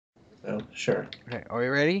Oh, sure. Okay, are we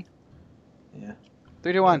ready? Yeah.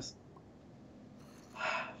 3, 2, 1. Yes.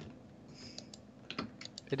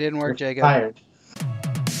 It didn't You're work, Jacob. fired.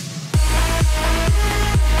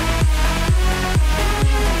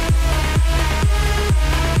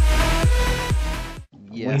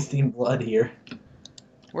 Yeah. Wasting blood here.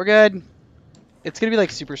 We're good. It's gonna be like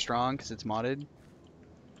super strong because it's modded.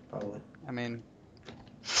 Probably. I mean,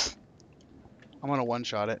 I'm gonna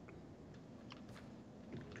one-shot it.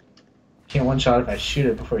 Can't one shot if I shoot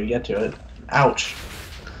it before you get to it. Ouch.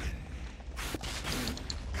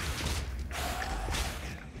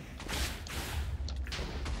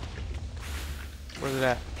 Where's it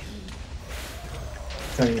at?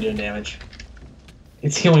 It's not even doing damage.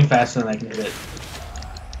 It's healing faster than I can hit it.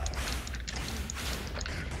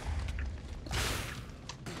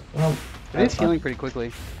 Well, It is healing pretty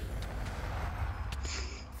quickly.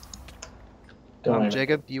 Don't worry.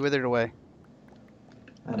 Jacob, you withered away.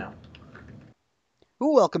 I know.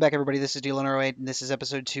 Ooh, welcome back, everybody. This is Dylan08, and this is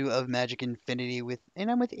episode 2 of MADJiC Infinity and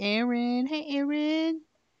I'm with Aaron. Hey, Aaron.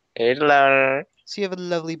 Hello. So you have a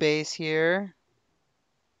lovely base here.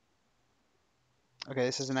 Okay,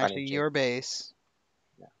 this isn't actually your base.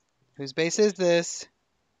 No. Whose base is this?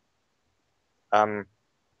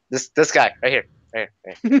 This guy right here. Right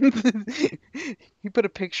here. He put a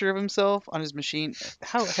picture of himself on his machine.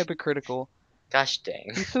 How hypocritical. Gosh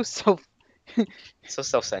dang. He's so So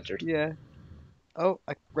self-centered. Yeah. Oh,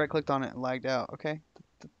 I right-clicked on it and lagged out. Okay.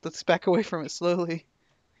 Let's back away from it slowly.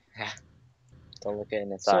 Don't look it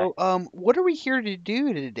in its eye. So, what are we here to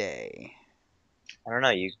do today? I don't know.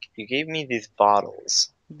 You gave me these bottles.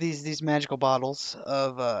 These magical bottles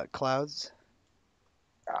of clouds.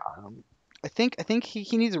 I think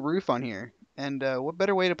he needs a roof on here. And what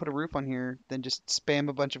better way to put a roof on here than just spam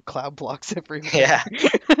a bunch of cloud blocks everywhere? Yeah.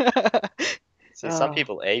 See, some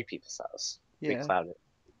people egg people's house. Yeah. We cloud it.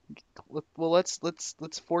 Well, let's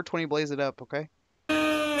 420 blaze it up, okay?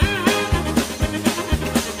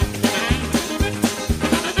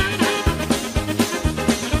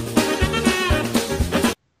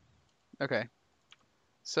 Okay.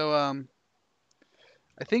 So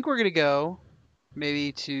I think we're gonna go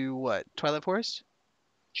maybe to what? Twilight Forest?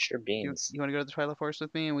 Sure beans. You want to go to the Twilight Forest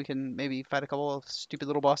with me, and we can maybe fight a couple of stupid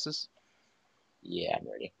little bosses? Yeah, I'm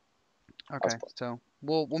ready. Okay, so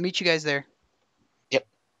we'll meet you guys there. Yep.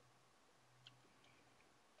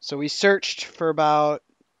 So we searched for about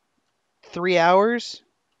 3 hours.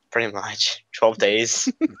 Pretty much. 12 days.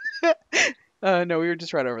 No, we were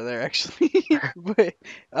just right over there actually. But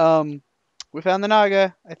we found the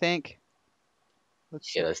Naga, I think.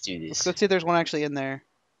 Let's do this. Let's go see if there's one actually in there.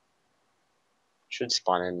 Should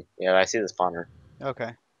spawn in. Yeah, I see the spawner.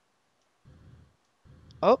 Okay.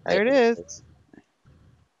 Oh, there it is.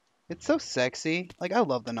 It's so sexy. Like, I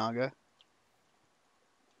love the Naga.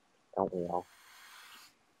 Don't we all?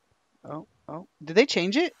 Oh. Did they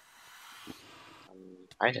change it?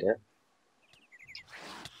 I hit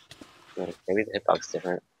it. Maybe the hitbox is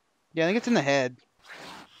different. Yeah, I think it's in the head.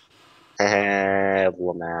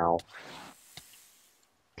 Now.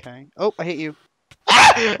 Okay. Oh, I hit you.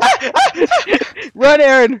 Run,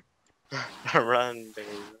 Aaron! Run, baby.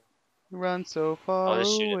 Run so far I'll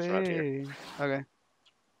just shoot away. it from up here. Okay.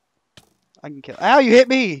 I can kill. Ow, you hit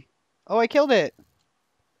me! Oh, I killed it.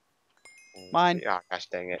 Mine. Oh, gosh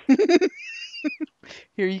dang it.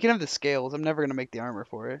 Here, you can have the scales. I'm never gonna make the armor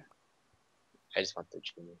for it. I just want the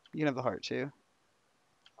junior. You can have the heart too.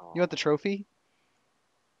 Oh. You want the trophy?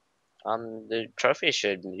 The trophy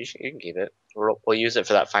you can keep it. We'll use it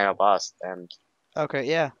for that final boss, and Okay,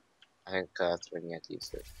 yeah. I think that's when you have to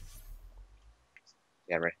use it.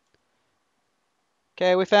 Yeah, right.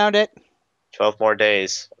 Okay, we found it. 12 more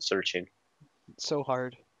days of searching. It's so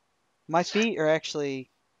hard. My feet are actually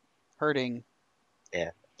hurting.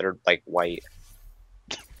 Yeah, they're like white.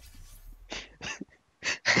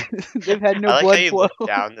 They've had no I like blood how you flow. look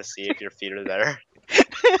down to see if your feet are there.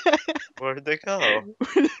 Where'd they go?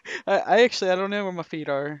 I don't know where my feet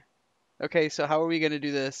are. Okay, so how are we gonna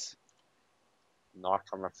do this? Knock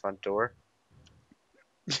on the front door.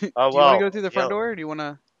 Oh, Do you want to go through the front door, or do you want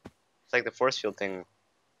to? It's like the force field thing.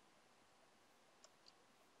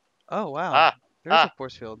 Oh wow, there's a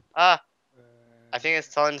force field. I think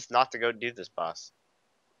it's telling us not to go do this boss.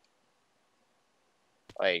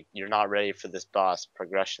 Like, you're not ready for this boss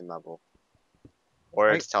progression level.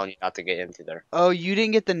 Or it's telling you not to get into there. Oh, you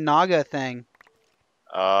didn't get the Naga thing.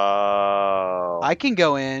 Oh. I can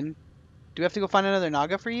go in. Do we have to go find another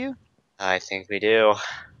Naga for you? I think we do.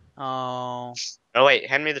 Oh. Oh, wait.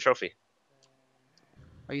 Hand me the trophy.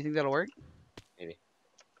 Oh, you think that'll work? Maybe.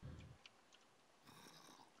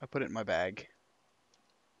 I put it in my bag.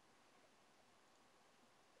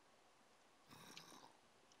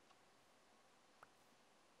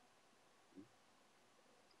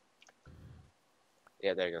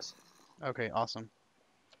 Yeah, there it goes. Okay, awesome.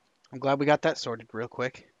 I'm glad we got that sorted real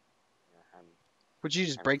quick. Yeah, Would you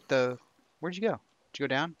just break the... Where'd you go? Did you go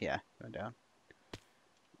down? Yeah, going down.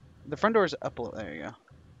 The front door's up a little. There you go.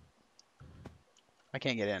 I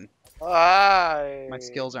can't get in. Why? My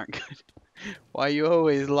skills aren't good. Why you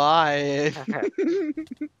always lie?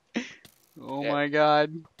 Oh Yeah. my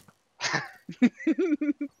god.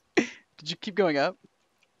 Did you keep going up?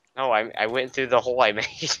 No, I went through the hole I made.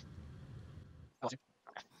 Oh,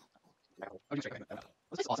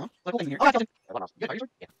 this is awesome. Like, here. Oh, I got you. You got your sword?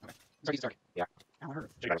 Yeah. Okay. Sorry, it's dark. Yeah. Ow, it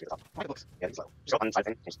hurt. Should be top. Why the books? Yeah, it's low. Just go on side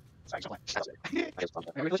thing. Sorry, Stop that's it. I just bumped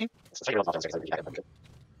it. Are you glitching? Let's check it out. Yeah, I'm good.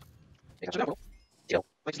 Should I roll? Deal.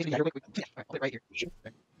 Like, just give me that real quick. Yeah, alright, I'll put it right here. Shoot.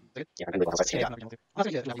 Okay. Is that good? Yeah, I'm good. Let's see Yeah, it. I'm not gonna do. I'll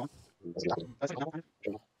just do that. One. Doesn't matter. That's like a level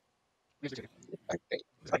kind of. Here's the two. Okay.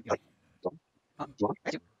 It's like, Like,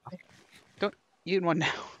 I do. Okay. Don't eat in one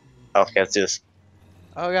now. okay, let's do this.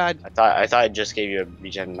 Oh god. I thought it just gave you a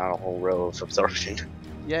regen, not a whole row of absorption.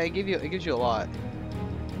 Yeah, it gives you a lot.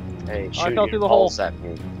 Hey, I shoot fell your through the hole. pulse at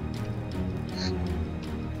me.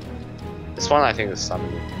 This one I think is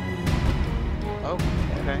summoning. Oh,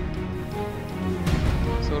 okay.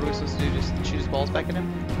 So what are we supposed to do? Just shoot his balls back at him?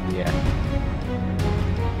 Yeah.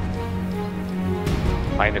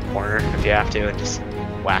 Find a corner if you have to and just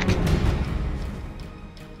whack.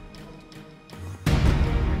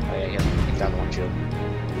 Oh yeah, he's down the one shield.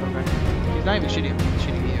 Okay. He's not even shooting him. He's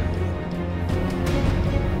shooting you.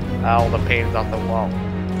 Ow, the pain's off the wall.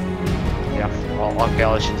 Yeah, well, okay,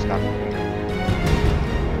 I'll shoot stuff.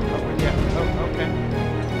 Oh, yeah. Oh, okay.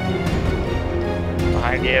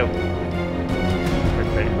 Behind you.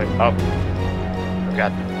 Wait. Oh. Oh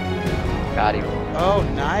god. Got him. Oh,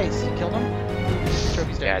 nice. You killed him?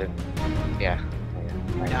 Trophy's dead. Yeah.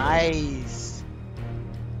 Nice.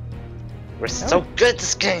 We're so good at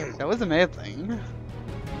this game! That was amazing.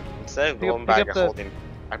 Instead of Pick up- going pick back up and the- holding,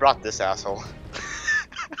 I brought this asshole.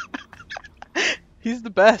 He's the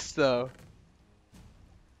best, though.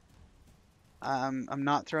 I'm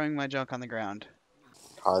not throwing my junk on the ground.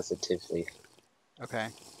 Positively. Okay.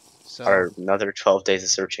 So Or another 12 days of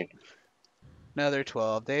searching. another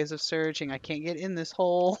 12 days of searching. I can't get in this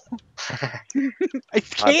hole. I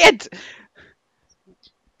can't.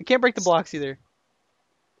 I can't break the blocks either.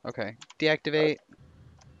 Okay. Deactivate.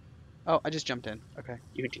 Oh, I just jumped in. Okay.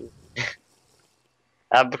 You do.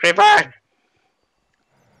 Creeper! Are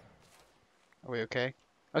we okay?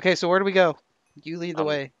 Okay, so where do we go? You lead the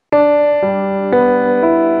way.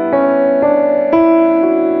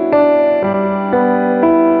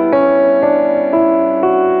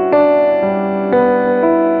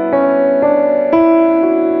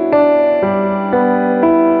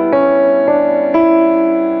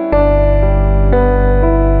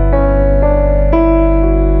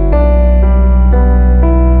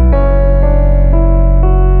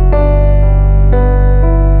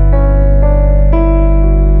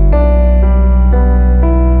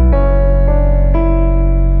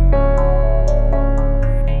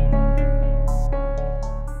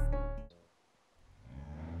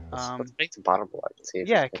 Let's make the bottom block and see if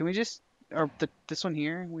Yeah, can we just, or this one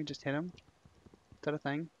here, we just hit him? Is that a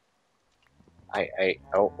thing?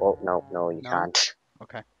 oh, no, you No? can't.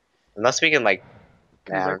 Okay. Unless we can, like,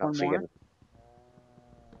 Can we I break don't know one if we more? can.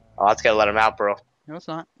 Oh, let's gotta let him out, bro. No, it's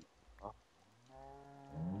not. Oh,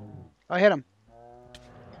 I hit him.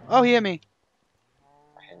 Oh, he hit me.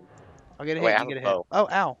 I'll get a hit. Wait, I You have get a a hit. bow. Oh,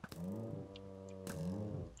 ow.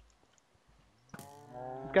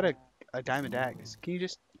 I've got a diamond axe. Can you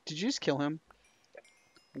just? Did you just kill him?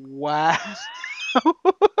 Wow.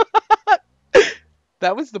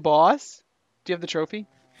 That was the boss. Do you have the trophy?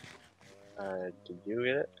 Did you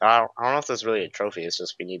get it? I don't know if that's really a trophy. It's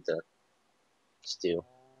just we need the stew.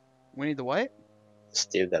 We need the what? The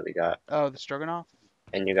stew that we got. Oh, the stroganoff.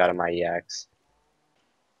 And you got a mighty axe.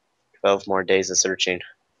 12 more days of searching.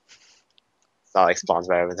 It's not like spawns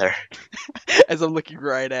right over there. As I'm looking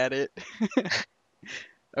right at it.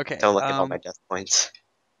 Okay. Don't look at all my death points.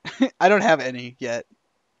 I don't have any yet.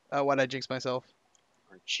 Why'd I jinx myself?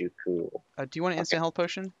 Aren't you cool? Do you want an instant health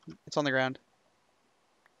potion? It's on the ground.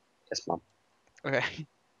 Yes, Mom. Okay.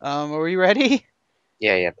 Are we ready?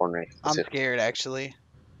 Yeah, born ready. I'm scared, actually.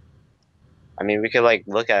 I mean, we could, like,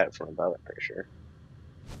 look at it from above, I'm pretty sure.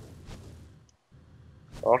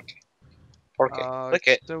 Okay. Oh, Look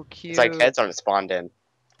it's it. so cute. It's like heads aren't spawned in.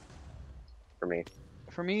 For me.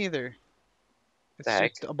 For me either. It's The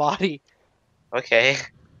heck? just a body. Okay.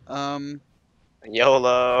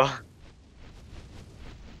 YOLO.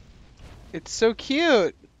 It's so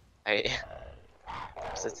cute.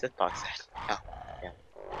 What's this box at?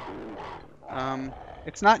 Oh.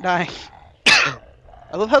 It's not dying. I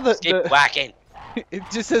love how Keep whacking. It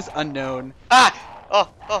just says unknown. Ah!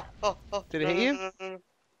 Oh. Did it hit you? No.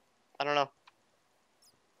 I don't know.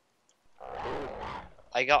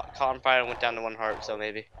 I got caught on fire and went down to 1 heart, so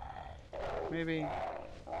maybe. Maybe.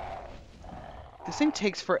 This thing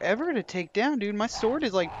takes forever to take down, dude. My sword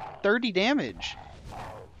is like 30 damage.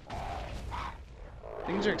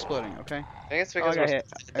 Things are exploding, okay? I think it's Oh, because I got we're hit.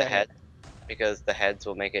 the head. Because the heads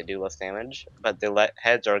will make it do less damage, but the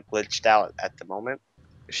heads are glitched out at the moment.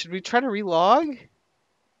 Should we try to relog?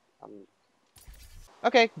 Um,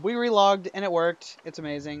 Okay, we relogged and it worked. It's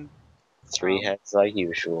amazing. 3 heads like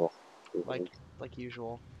usual. Like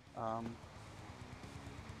usual. Oh,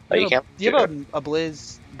 you can't. Do you have a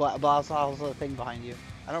Blizz blah thing behind you?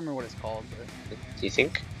 I don't remember what it's called. But... Do you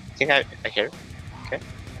think? I care? Okay.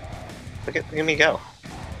 Look at me go.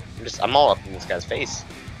 I'm all up in this guy's face.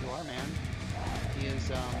 You are, man. He is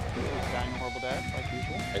dying a horrible death, like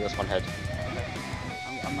usual. I goes 1 head. Okay.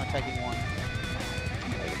 I'm not taking one.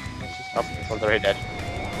 Oh, one's already dead.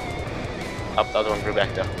 Up, the other one grew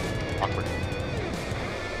back though. Awkward.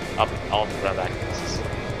 Up, all of them grew back. This is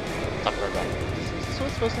tough to run back. Is this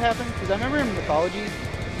what's supposed to happen? Because I remember in mythology,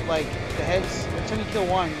 like, the heads, every time you kill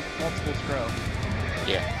one, multiples grow.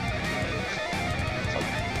 Yeah.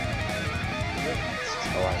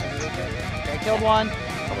 Okay, I killed one.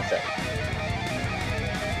 Almost dead.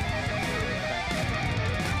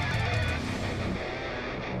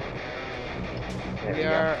 There We go.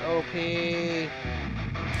 are OP.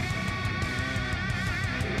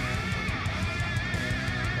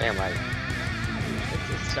 Damn right.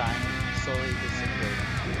 It's dying, slowly disintegrating.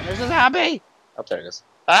 And there's a zombie! Oh, there it is.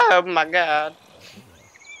 Oh my god.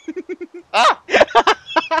 Ah!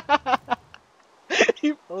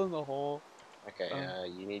 He fell in the hole. Okay,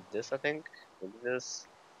 you need this, I think. Maybe this.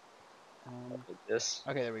 Maybe this.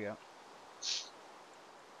 Okay, there we go.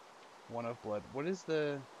 1 of blood. What is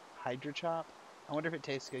the Hydra Chop? I wonder if it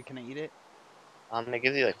tastes good. Can I eat it? It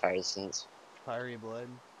gives you like fire resistance. Fiery blood.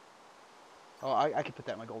 Oh, I could put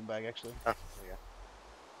that in my golden bag actually, Oh, there we go.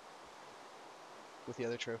 with the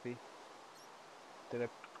other trophy. Did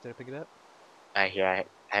I pick it up? Here, I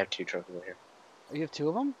have 2 trophies over here. Oh, you have 2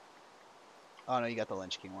 of them? Oh no, you got the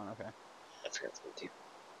Lynch King one. Okay. That's good, too.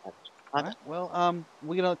 Alright, well,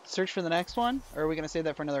 we gonna search for the next one, or are we gonna save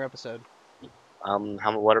that for another episode?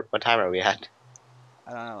 What time are we at?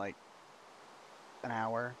 I don't know, like an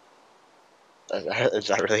hour. Is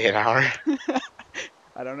that really an hour?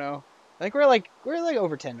 I don't know. I think we're like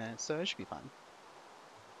over 10 minutes, so it should be fine.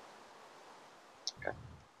 Okay.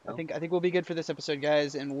 I think we'll be good for this episode,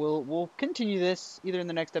 guys, and we'll continue this either in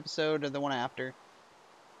the next episode or the one after.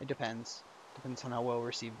 It depends. Depends on how well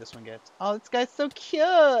received this one gets. Oh, this guy's so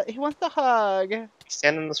cute. He wants a hug.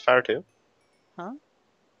 Stand in this fire too? Huh?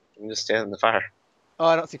 You can just stand in the fire. Oh,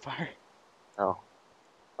 I don't see fire. Oh.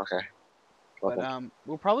 Okay. But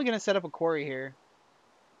we're probably gonna set up a quarry here,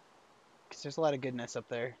 cause there's a lot of goodness up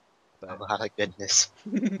there. But A lot of goodness.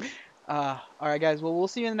 all right, guys. Well, we'll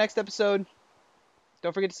see you in the next episode.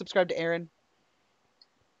 Don't forget to subscribe to Aaron.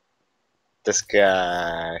 This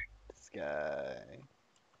guy. This guy.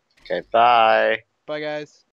 Okay, bye. Bye, guys.